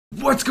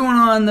What's going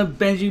on, the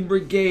Benjeyy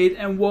Brigade,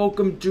 and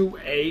welcome to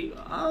a,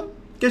 I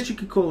guess you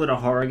could call it a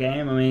horror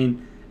game. I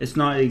mean, it's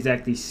not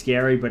exactly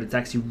scary, but it's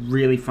actually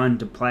really fun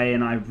to play,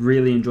 and I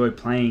really enjoy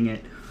playing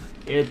it.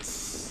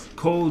 It's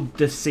called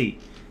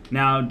Deceit.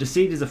 Now,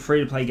 Deceit is a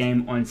free-to-play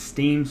game on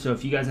Steam, so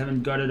if you guys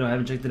haven't got it or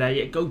haven't checked it out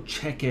yet, go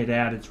check it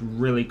out. It's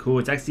really cool.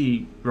 It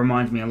actually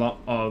reminds me a lot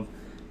of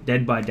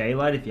Dead by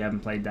Daylight. If you haven't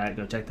played that,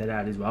 go check that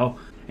out as well.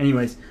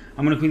 Anyways,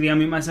 I'm going to quickly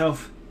unmute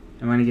myself,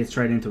 and we're going to get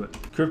straight into it.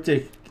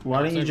 Cryptic,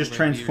 why don't you just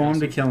transform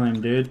to kill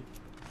him, dude?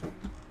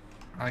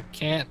 I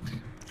can't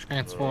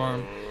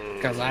transform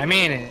because I'm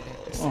in it.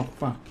 Oh,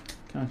 fuck.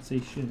 Can't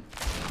see shit.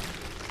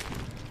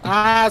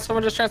 Ah,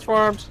 someone just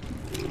transformed.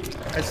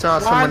 I saw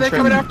Why are someone they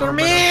coming after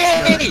me?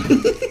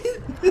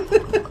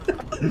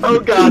 Oh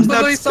god,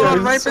 literally that's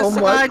someone right so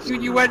beside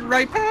you. You went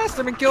right past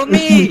them and killed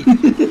me.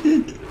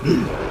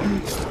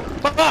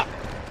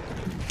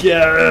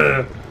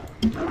 Yeah.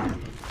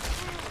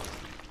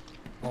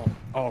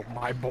 Oh,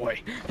 my boy.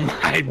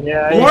 My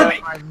Yeah, What?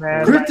 yeah, my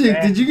man, Cryptic, my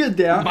man. did you get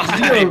down? Did you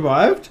get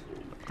revived?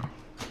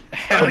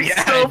 Hell I'm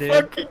yeah, so I did.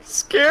 fucking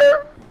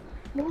scared.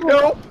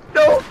 No,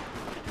 no.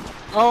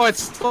 Oh,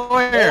 it's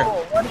Sawyer.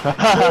 Oh, what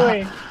are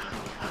you doing?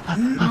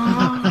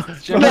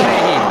 Jimmy.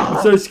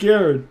 I'm so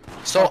scared.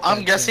 So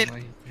I'm guessing,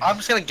 I'm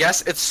just gonna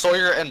guess it's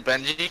Sawyer and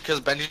Benjeyy,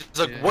 because Benjey's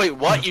like, Yeah. wait,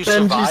 what? You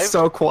Benji's survived?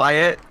 so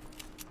quiet.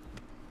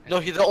 No,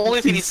 the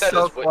only thing he He's said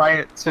so is, wait,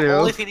 quiet the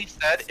only too. thing he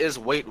said is,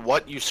 wait,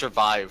 what? You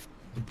survived.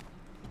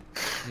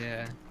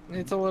 Yeah,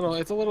 it's a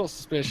little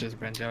suspicious,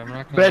 Benjeyy. I'm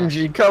not gonna lie.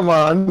 Benjy, come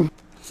on.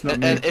 It's not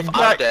And, me. and if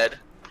I'm Right. dead,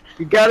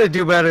 You gotta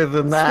do better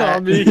than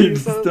that.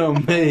 It's still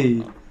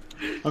me.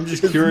 I'm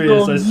just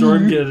curious. I saw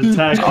him get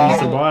attacked and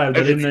survived.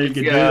 I didn't know you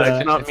could do Yeah,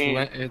 that. not It's me.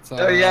 It's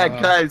Oh yeah,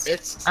 guys.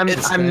 it's I'm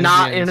Benji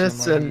not and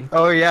innocent. somebody.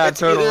 Oh yeah, it's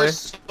totally.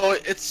 it's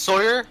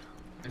Sawyer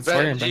It's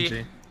Sawyer and Benjeyy.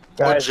 Benjeyy. or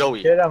Guys,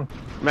 Joey. get him.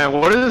 Man,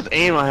 what is this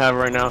aim I have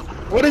right now?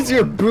 What is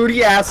your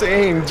booty ass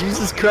aim?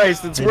 Jesus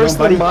Christ, it's Hey, worse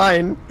buddy.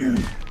 than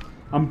mine.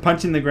 I'm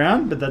punching the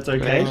ground, but that's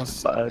okay.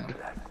 Thanks.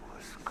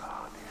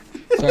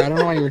 So I don't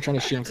know why you were trying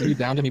to shoot him. Because if you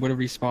downed him, he would have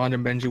respawned,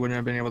 and Benjeyy wouldn't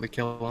have been able to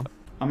kill him.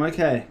 I'm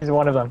okay. He's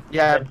one of them.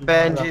 Yeah, Benji's one of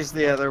them. Benji's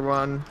the other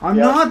one. I'm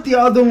Yep. not the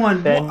other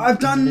one. Ben- I've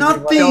done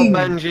Kill Kill nothing.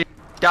 Benji.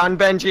 Don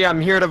Benji, I'm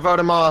here to vote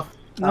him off.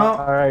 No,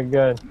 Alright,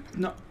 good.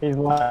 no. He's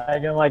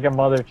lagging like a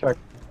mother truck.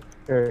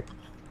 Sure.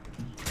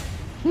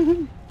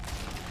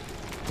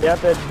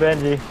 Yep, it's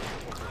Benjy.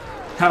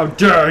 How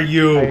dare I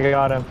you?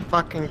 got him.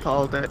 Fucking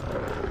called it.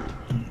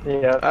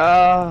 Yep.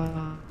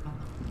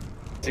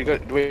 So you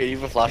got, wait, you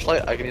have a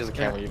flashlight? I can use a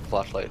camera, you have a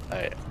flashlight.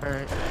 Alright.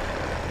 Alright.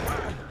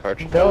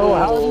 Perch. No,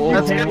 how did you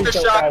Let's hit get me the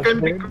so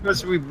shotgun fast, dude?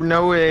 because we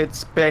know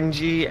it's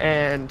Benji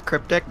and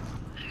Cryptic.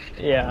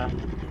 Yeah.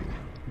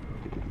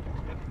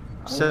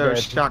 So good.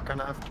 shotgun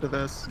after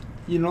this.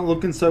 You're not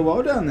looking so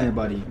well down there,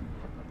 buddy.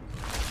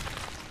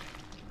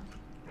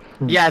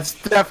 Yeah,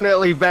 it's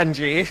definitely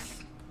Benji.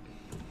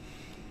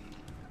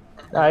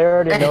 I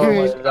already know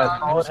it was It's that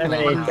called him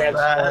and he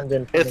transformed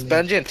into It's me.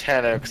 Benjey and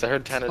Tanner, because I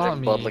heard Tanner It's not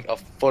drink blood me. like a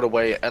foot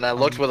away, and I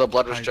looked where the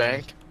blood was I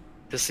drank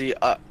to see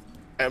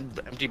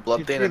empty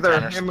blood It's stain and either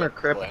Tanner him or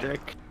slipped away.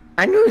 Cryptic.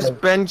 I knew it was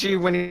Benji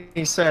when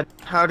he said,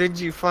 "How did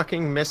you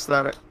fucking miss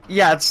that?"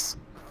 Yeah, it's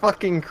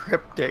fucking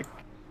Cryptic.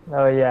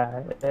 Oh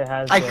yeah, it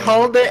has I been.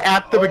 called it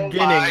at the Oh beginning.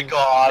 my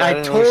god! I it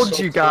was told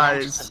so you close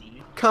guys. to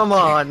me. Come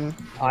on.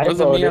 I It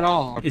wasn't me voted. at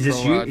all. Is this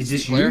So, you? Is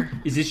this you? Sawyer,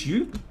 Is this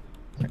you?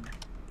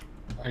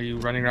 Are you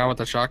running around with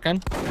a shotgun?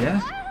 Yeah.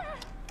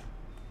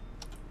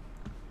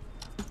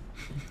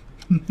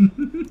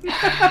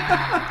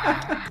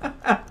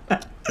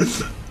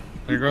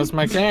 There goes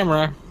my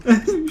camera. You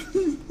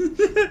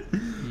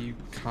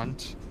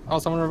cunt. Oh,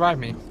 someone revived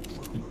me.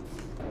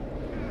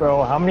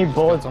 Bro, how many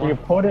bullets Got do you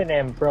put in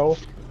him, bro?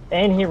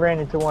 And he ran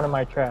into one of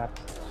my traps.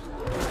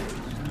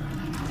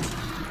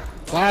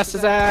 Blast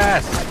his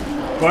ass!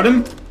 Got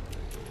him?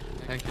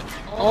 Thank you.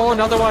 Oh,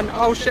 another one!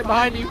 Oh shit,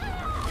 behind you!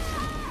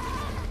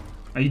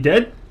 Are you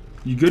dead?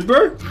 You good,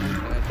 bro?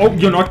 Oh,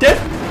 you're not dead?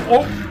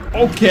 Oh,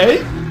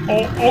 okay.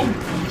 Oh,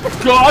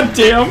 god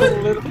damn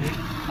it.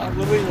 I'm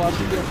literally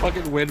watching the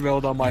fucking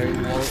windmill on my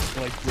wall,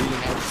 like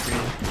reading out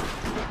screen.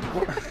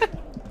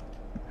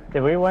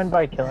 Did we win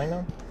by killing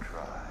him?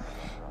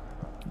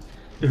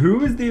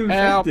 Who is the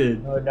Help.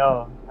 infected? Oh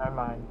no, never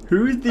mind.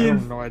 Who is I the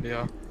have no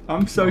idea.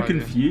 I'm so no idea.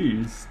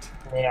 confused.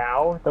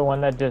 Meow, the one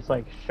that just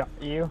like shot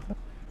you.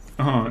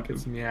 I Oh, think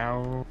it's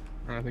Meow.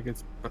 And I think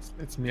it's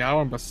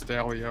Meow and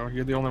Bastalio.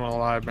 You're the only one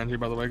alive, Benjy,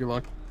 by the way. Good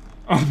luck.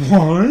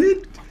 what?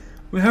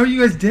 Well, how are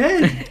you guys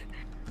dead?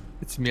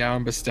 It's Meow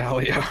and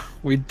Bastalio.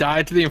 We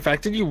died to the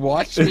infected. You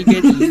watched me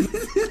get eaten.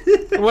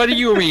 What do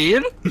you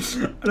mean?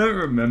 I don't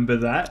remember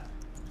that.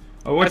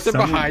 I I watched stood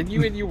someone... behind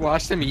you and you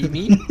watched them eat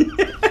me.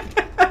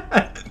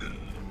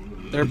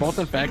 They're both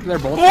infected. They're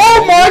both.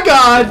 Oh my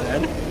god!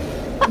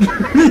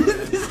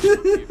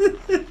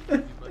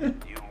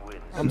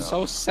 I'm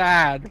so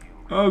sad.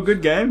 Oh,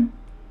 good game.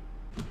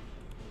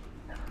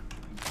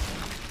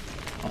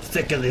 I'm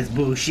sick of this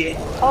bullshit.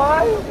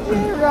 Oh,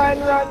 run,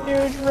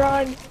 dude,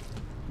 run!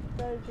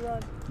 Guys,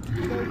 run.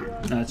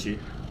 That's you.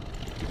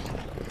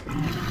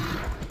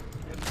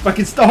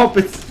 Fucking stop!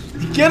 It's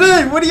get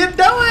in! What are you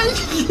doing?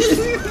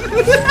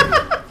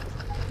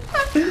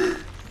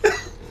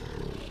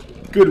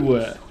 Good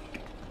work.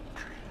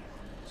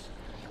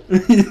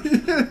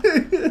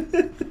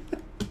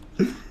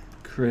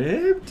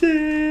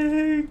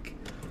 Cryptic,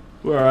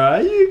 where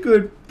are you,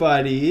 good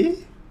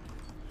buddy?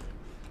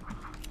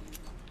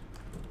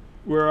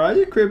 Where are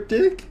you,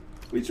 Cryptic?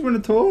 We just want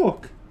to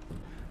talk.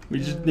 We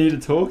just need to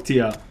talk to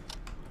you.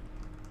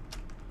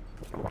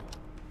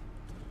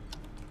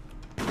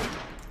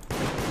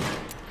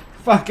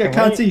 Fuck, I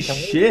can't see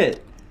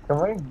shit.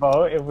 Can we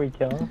vote if we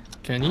kill him?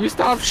 Can you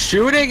stop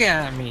shooting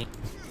at me?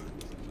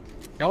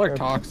 Y'all are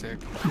toxic.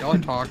 Y'all are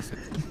toxic.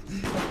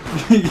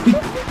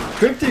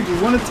 Cryptic,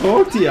 we want to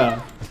talk to you.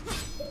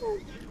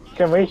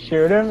 Can we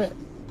shoot him?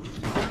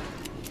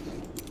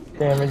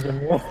 Damage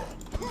him.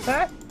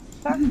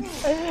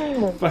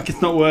 Fuck,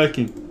 it's not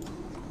working.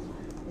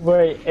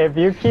 Wait, if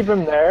you keep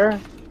him there,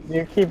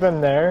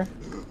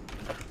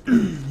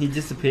 He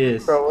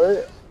disappears.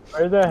 bro,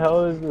 where the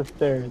hell is the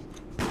stairs?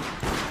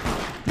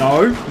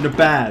 No, the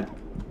bad.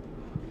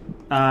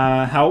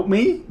 Help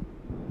me?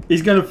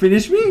 He's gonna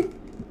finish me?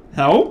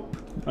 Help?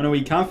 Oh no,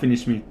 he can't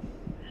finish me.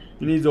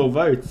 He needs all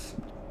votes.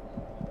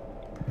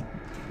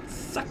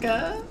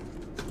 Sucker!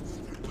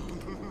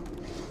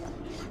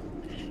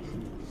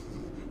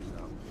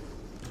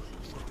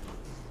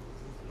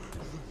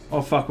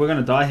 Oh fuck, we're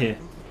gonna die here.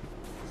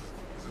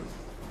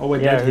 Oh,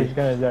 we're Yeah, dead who's here.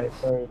 gonna die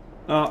first?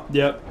 Oh,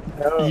 yep.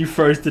 No. You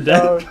froze to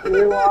No, death.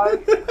 you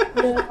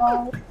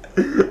are.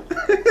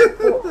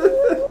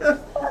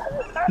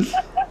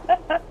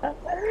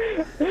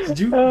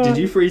 Did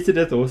you freeze to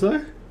death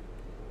also?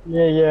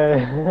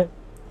 Yeah.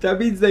 That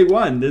means they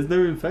won. There's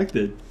no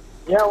infected.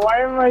 Yeah, why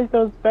am I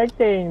so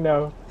spectating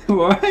though?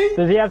 Why?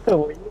 Does he have to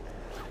leave?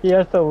 He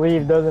has to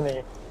leave, doesn't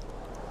he?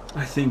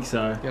 I think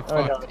so. Get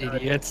Oh, fucked, no,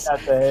 idiots.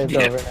 That's it, it's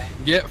over now.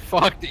 Get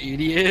fucked,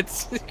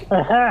 idiots.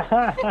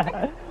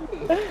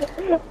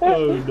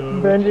 Oh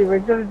no. Benjy, we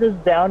could have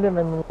just downed him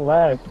and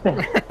left.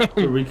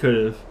 We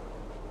could have.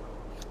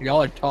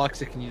 Y'all are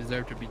toxic and you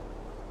deserve to be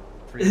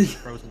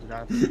frozen to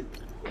death.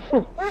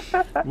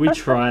 We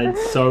tried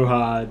so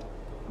hard.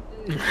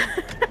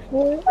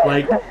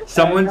 Like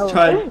someone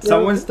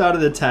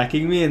started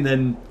attacking me, and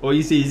then all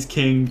you see is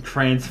King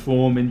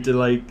transform into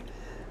like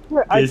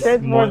I this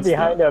transformed monster.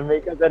 behind him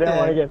because I didn't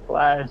want to Yeah. get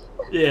flashed.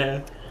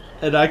 Yeah,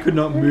 and I could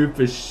not move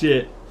for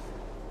shit.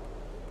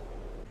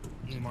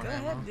 Need more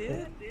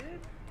ammo.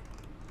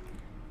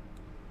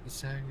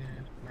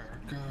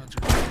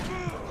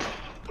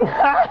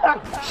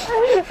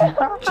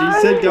 She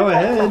said, "Go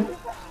ahead."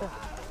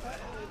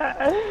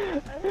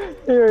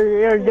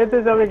 Here, get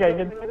this other guy.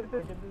 Get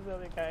this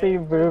other guy. Be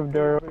moved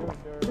or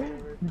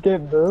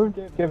get moved.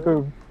 Get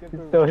moved. He's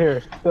still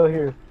here. Still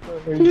here.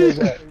 Where you guys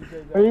at?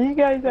 Where you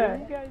guys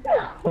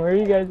at? Where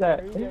you guys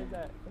at?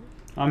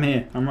 I'm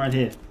here. I'm right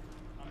here.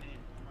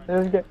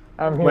 Let's get.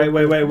 I'm here.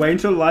 Wait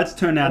until the lights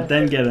turn out,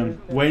 then get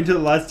him. Wait until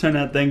the lights turn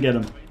out, then get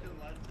him.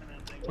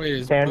 Wait,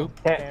 is Boop?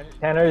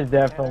 Tanner is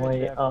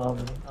definitely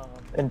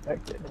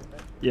infected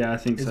Yeah, I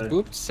think Is so.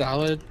 Boop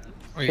salad?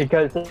 Wait,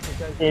 because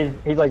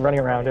he's like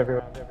running around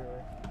everywhere.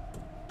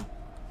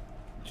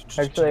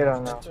 Actually, I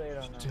don't know.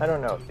 I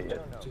don't know if he is.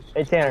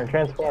 Hey Tanner,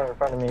 transform in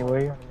front of me,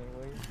 will you?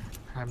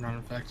 I'm not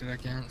infected, I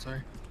can't,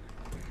 sorry.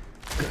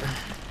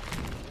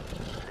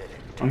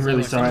 I'm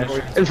really sorry.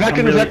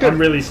 Infected, I'm infected.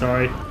 really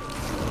sorry.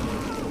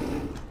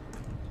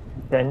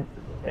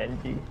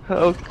 Benjy.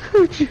 How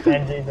could you?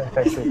 Benjy's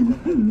infected.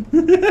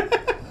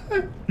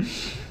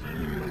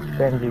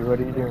 Benjy, what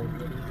are you doing?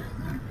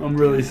 I'm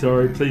really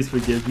sorry. Please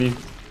forgive me.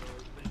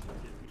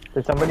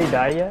 Did somebody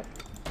die yet?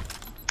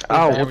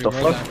 Ow, Yeah, what we the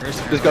rolled fuck? that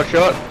first Just guy. got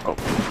shot. Oh.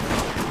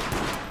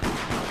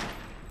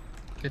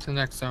 Get to the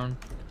next zone.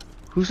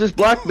 Who's this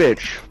black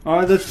bitch?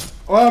 Oh, that's.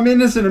 Oh, I'm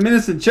innocent. I'm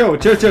innocent. Chill.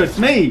 It's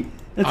me.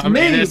 It's I'm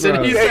me, innocent,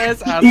 bro. he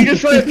says. You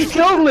just wanted to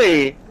kill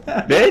me,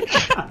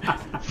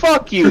 bitch.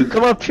 Fuck you.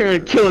 Come up here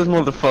and kill this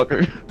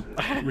motherfucker.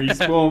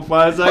 Respawn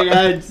 5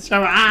 seconds.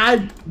 Come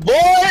on.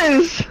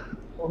 Boys!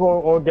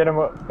 We'll get him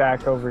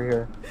back over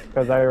here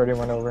because I already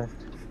went over.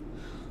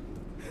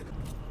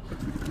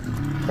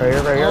 Right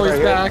here, right here, Oh, right he's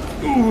here. back.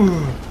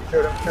 Ooh.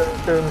 Shoot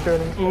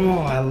him. Oh,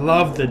 I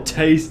love the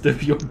taste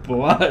of your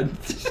blood.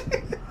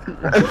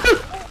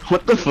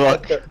 What the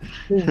fuck?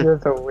 He's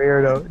just a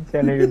weirdo.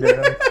 Tanner, you're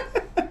doing.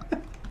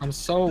 I'm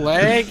so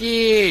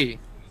laggy.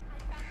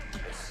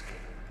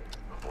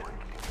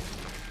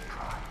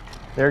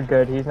 They're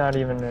good. He's not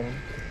even in.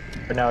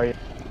 But now he. The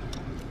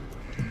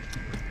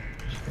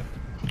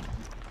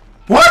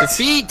What?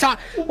 feet top.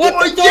 What?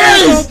 Oh, The door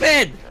yes! was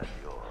open!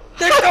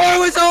 The door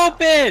was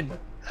open!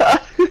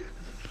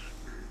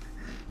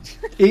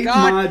 Eat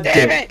God my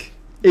damn dick.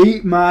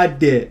 Eat my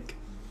dick.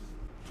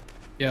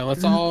 Yeah,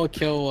 let's all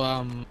kill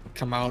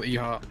Kamal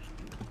Ehop.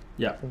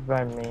 Yeah. It's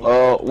by me.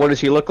 What does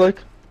he look like?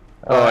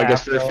 Oh, I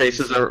guess their Afro.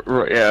 faces are.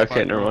 Yeah,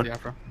 okay, never mind. Yeah,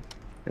 bro.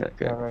 Yeah,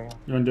 okay. Right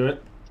You wanna do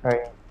it?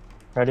 here.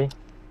 Ready?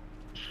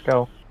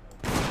 Go.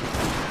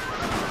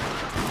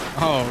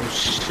 Oh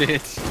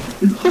shit.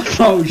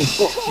 Oh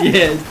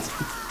shit.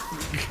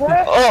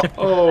 Oh,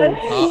 Oh,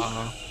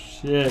 Uh-oh.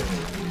 shit.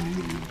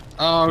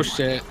 Oh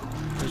shit.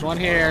 There's one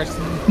here.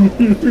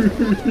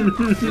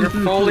 You're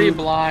fully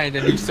blind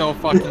and you still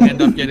fucking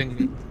end up getting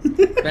me.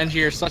 Benjy,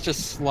 you're such a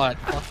slut.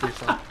 Fuck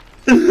yourself.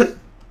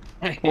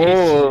 I hate you.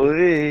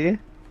 holy.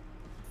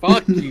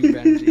 Fuck you,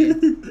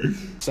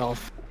 Benjy.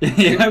 Self.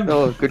 Yeah.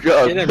 Oh, good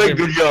job. Get him, Big Jim.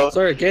 good job.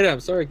 Sorry, get him.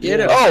 Sorry, get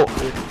him. Oh,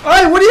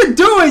 Hey, what are you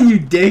doing, you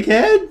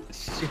dickhead?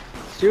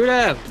 Shoot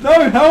him.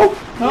 No, help!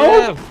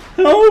 Help!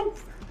 Help!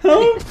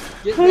 Help!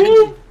 Get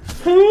Help!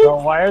 Benjy. Bro,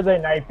 Help! why are they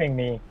knifing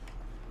me?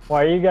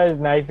 Why are you guys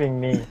knifing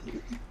me?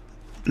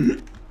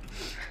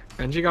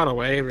 Benjy got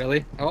away,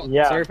 really? Oh,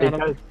 Yeah, sorry, found him.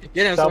 because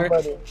Get him, sorry.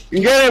 somebody.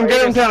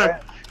 get him, Tanner.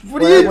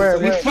 What are you? Where?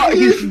 Get over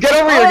here, get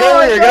over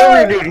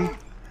here, dude.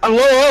 I'm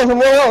low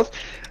health.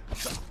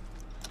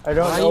 I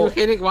don't Why know.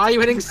 are you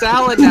hitting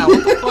salad now?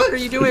 What the fuck are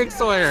you doing,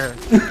 Sawyer?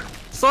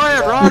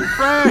 Sawyer, wrong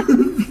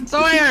friend!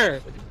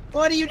 Sawyer!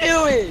 What are you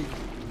doing?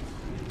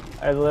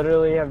 I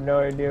literally have no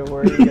idea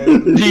where you guys are.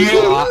 Do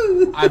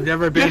you? I've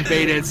never been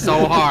baited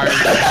so hard.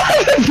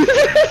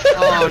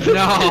 Oh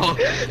no.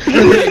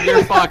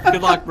 You're fucked.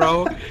 Good luck,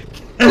 bro. You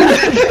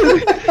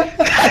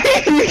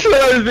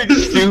thought I was being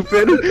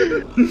stupid.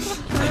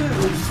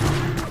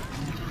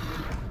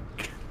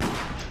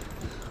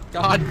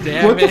 God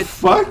damn What the it.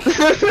 fuck?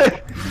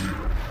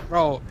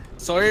 Bro,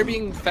 Sawyer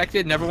being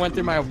infected never went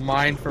through my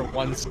mind for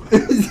 1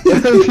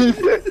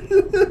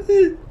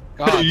 second.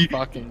 God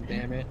fucking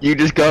damn it. You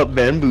just got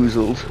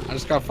bamboozled. I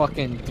just got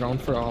fucking thrown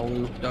for a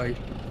loop, died.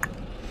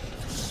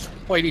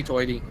 Hoity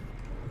toity.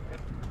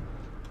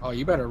 Oh,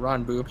 you better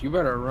run, Boop. You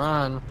better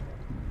run.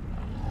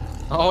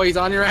 Oh, he's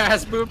on your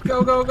ass, Boop.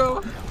 Go, go,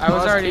 go. I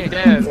was already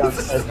dead.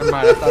 Never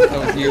mind, I thought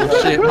that was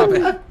you. Shit, my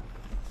bad.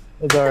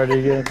 It's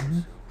already good.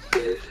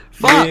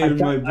 Fuck! Me and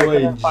my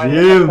boy I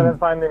couldn't Jim.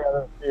 find the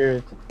other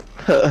spirits.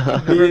 Me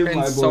and Been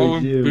my so boy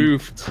Jim.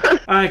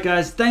 boofed. Alright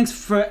guys, thanks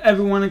for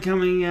everyone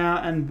coming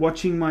out and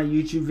watching my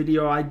YouTube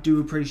video. I do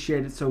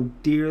appreciate it so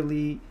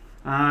dearly.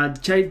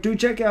 Do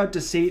check out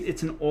Deceit.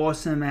 It's an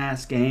awesome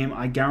ass game.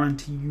 I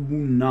guarantee you will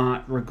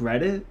not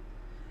regret it.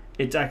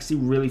 It's actually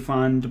really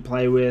fun to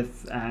play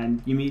with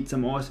and you meet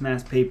some awesome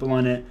ass people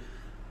on it.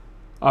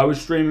 I was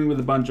streaming with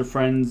a bunch of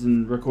friends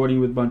and recording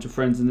with a bunch of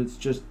friends and it's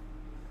just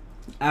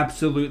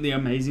absolutely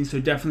amazing, so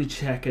definitely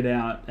check it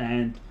out.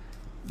 And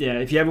yeah,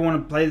 if you ever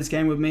want to play this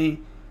game with me,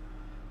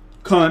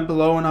 comment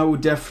below and I will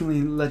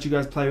definitely let you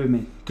guys play with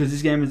me, because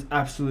this game is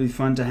absolutely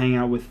fun to hang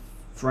out with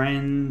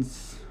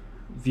friends,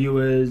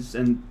 viewers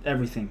and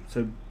everything.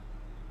 So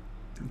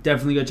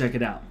definitely go check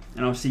it out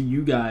and I'll see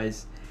you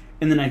guys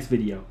in the next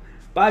video.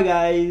 Bye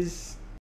guys.